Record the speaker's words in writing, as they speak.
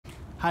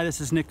Hi,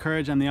 this is Nick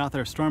Courage. I'm the author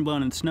of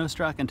Stormblown and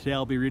Snowstruck, and today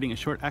I'll be reading a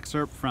short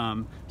excerpt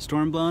from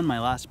Stormblown, my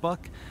last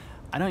book.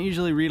 I don't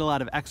usually read a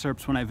lot of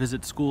excerpts when I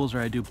visit schools or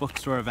I do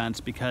bookstore events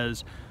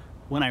because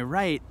when I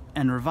write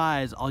and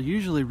revise, I'll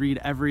usually read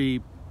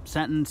every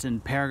sentence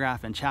and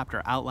paragraph and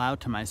chapter out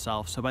loud to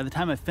myself. So by the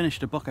time I've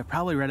finished a book, I've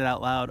probably read it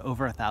out loud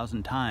over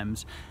 1,000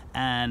 times.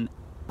 And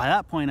by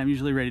that point, I'm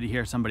usually ready to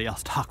hear somebody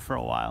else talk for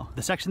a while.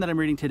 The section that I'm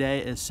reading today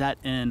is set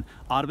in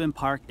Audubon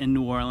Park in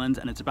New Orleans,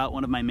 and it's about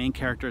one of my main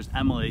characters,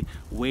 Emily,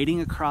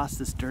 wading across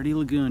this dirty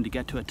lagoon to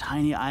get to a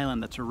tiny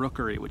island that's a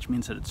rookery, which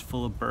means that it's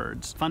full of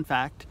birds. Fun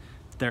fact,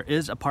 there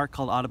is a park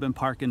called Audubon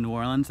Park in New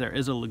Orleans. There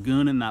is a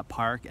lagoon in that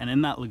park, and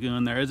in that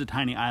lagoon there is a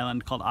tiny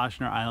island called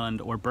Ochsner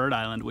Island or Bird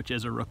Island, which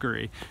is a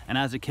rookery. And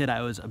as a kid,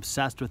 I was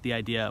obsessed with the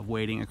idea of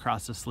wading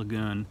across this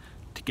lagoon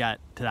to get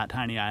to that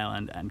tiny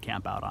island and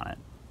camp out on it.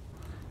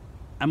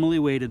 Emily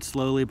waded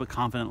slowly but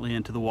confidently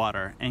into the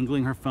water,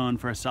 angling her phone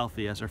for a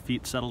selfie as her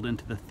feet settled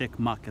into the thick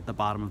muck at the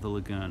bottom of the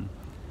lagoon.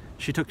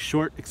 She took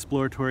short,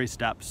 exploratory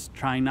steps,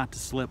 trying not to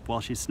slip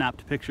while she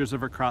snapped pictures of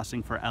her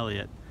crossing for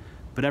Elliot.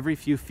 But every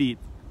few feet,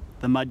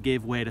 the mud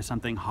gave way to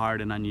something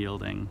hard and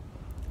unyielding.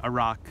 A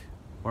rock,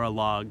 or a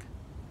log,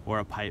 or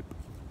a pipe.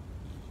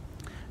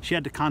 She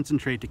had to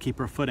concentrate to keep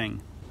her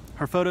footing.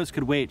 Her photos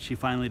could wait, she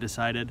finally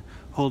decided,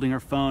 holding her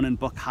phone and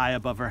book high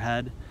above her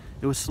head.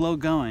 It was slow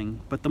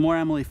going, but the more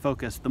Emily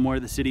focused, the more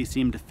the city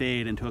seemed to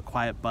fade into a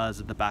quiet buzz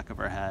at the back of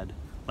her head,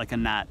 like a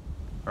gnat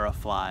or a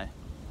fly.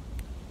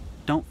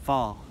 "Don't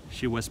fall,"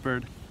 she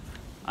whispered,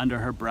 under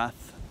her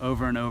breath,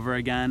 over and over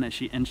again as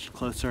she inched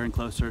closer and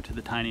closer to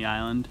the tiny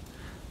island.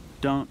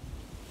 "Don't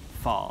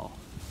fall."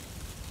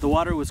 The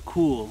water was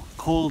cool,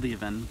 cold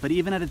even, but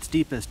even at its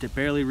deepest, it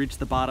barely reached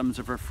the bottoms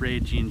of her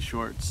frayed jean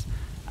shorts.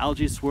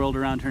 Algae swirled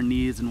around her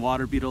knees and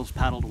water beetles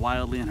paddled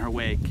wildly in her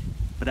wake,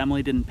 but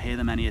Emily didn't pay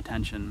them any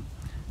attention.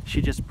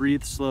 She just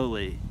breathed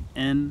slowly,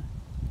 in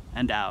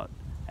and out,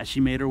 as she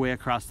made her way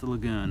across the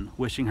lagoon,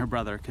 wishing her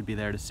brother could be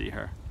there to see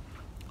her,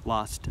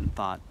 lost in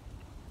thought.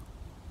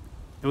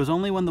 It was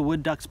only when the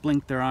wood ducks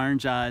blinked their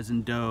orange eyes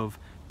and dove,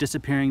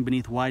 disappearing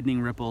beneath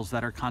widening ripples,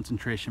 that her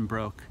concentration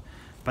broke.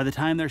 By the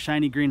time their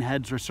shiny green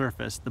heads were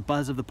surfaced, the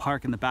buzz of the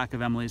park in the back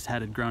of Emily's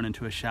head had grown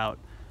into a shout.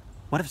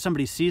 "What if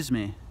somebody sees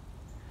me?"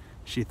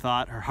 she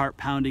thought, her heart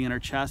pounding in her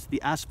chest.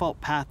 The asphalt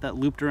path that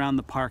looped around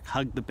the park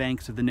hugged the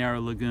banks of the narrow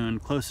lagoon,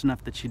 close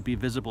enough that she'd be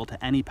visible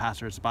to any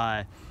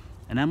passers-by,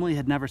 and Emily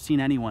had never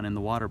seen anyone in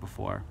the water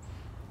before.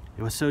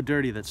 It was so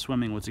dirty that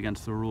swimming was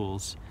against the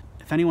rules.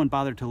 If anyone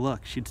bothered to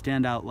look, she'd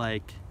stand out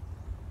like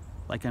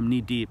I'm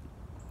knee-deep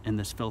in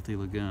this filthy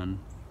lagoon.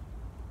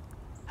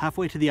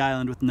 Halfway to the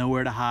island with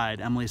nowhere to hide,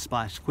 Emily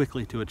splashed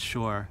quickly to its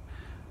shore.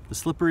 The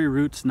slippery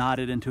roots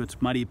knotted into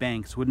its muddy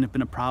banks wouldn't have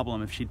been a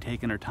problem if she'd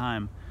taken her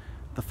time.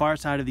 The far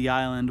side of the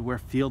island, where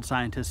field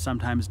scientists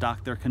sometimes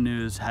docked their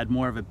canoes, had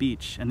more of a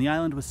beach, and the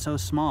island was so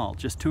small,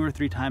 just 2 or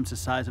 3 times the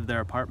size of their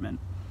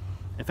apartment.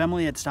 If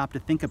Emily had stopped to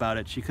think about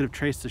it, she could have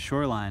traced the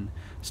shoreline,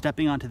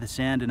 stepping onto the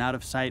sand and out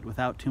of sight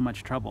without too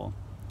much trouble.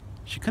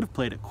 She could have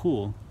played it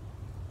cool.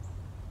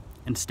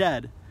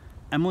 Instead,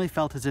 Emily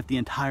felt as if the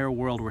entire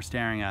world were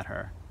staring at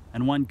her,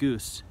 and one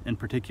goose in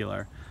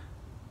particular.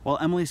 While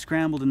Emily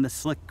scrambled in the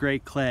slick gray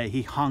clay,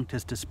 he honked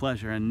his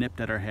displeasure and nipped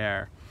at her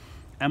hair.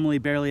 Emily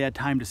barely had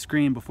time to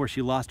scream before she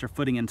lost her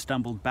footing and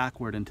stumbled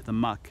backward into the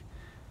muck.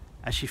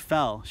 As she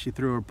fell, she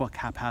threw her book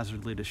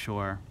haphazardly to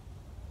shore.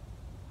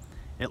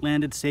 It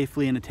landed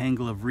safely in a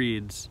tangle of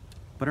reeds,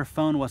 but her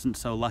phone wasn't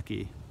so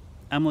lucky.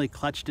 Emily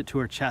clutched it to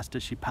her chest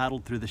as she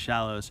paddled through the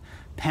shallows,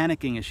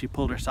 panicking as she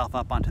pulled herself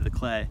up onto the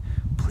clay.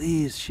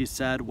 "Please," she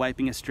said,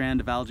 wiping a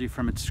strand of algae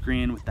from its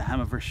screen with the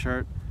hem of her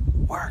shirt.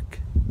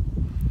 "Work."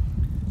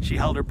 She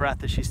held her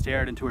breath as she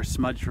stared into her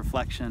smudged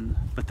reflection,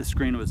 but the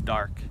screen was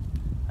dark,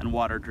 and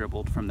water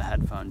dribbled from the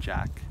headphone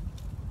jack.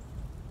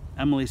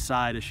 Emily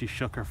sighed as she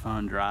shook her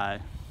phone dry.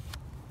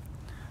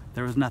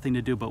 There was nothing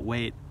to do but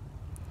wait.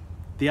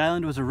 The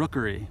island was a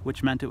rookery,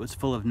 which meant it was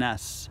full of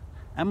nests.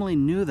 Emily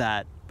knew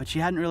that, but she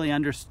hadn't really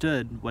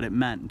understood what it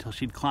meant until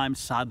she'd climbed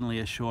soddenly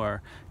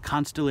ashore,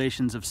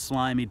 constellations of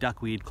slimy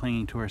duckweed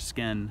clinging to her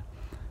skin.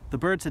 The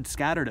birds had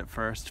scattered at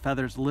first,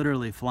 feathers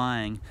literally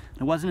flying,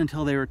 and it wasn't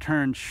until they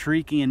returned,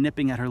 shrieking and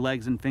nipping at her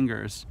legs and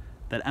fingers,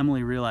 that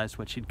Emily realized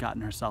what she'd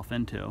gotten herself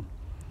into.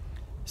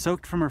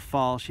 Soaked from her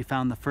fall, she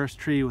found the first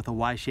tree with a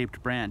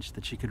Y-shaped branch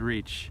that she could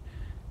reach,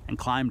 and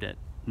climbed it,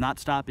 not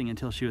stopping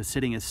until she was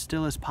sitting as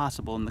still as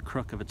possible in the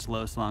crook of its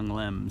low-slung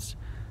limbs,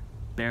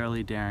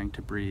 barely daring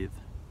to breathe.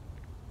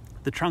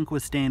 The trunk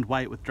was stained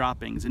white with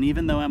droppings, and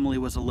even though Emily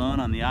was alone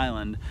on the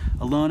island,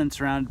 alone and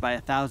surrounded by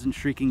 1,000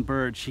 shrieking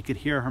birds, she could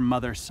hear her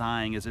mother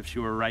sighing as if she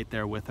were right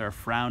there with her,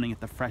 frowning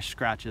at the fresh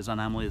scratches on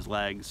Emily's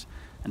legs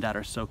and at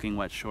her soaking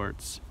wet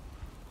shorts.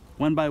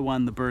 One by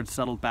one, the birds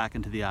settled back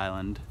into the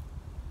island,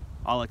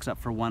 all except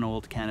for one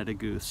old Canada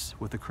goose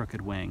with a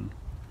crooked wing,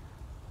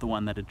 the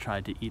one that had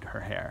tried to eat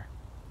her hair.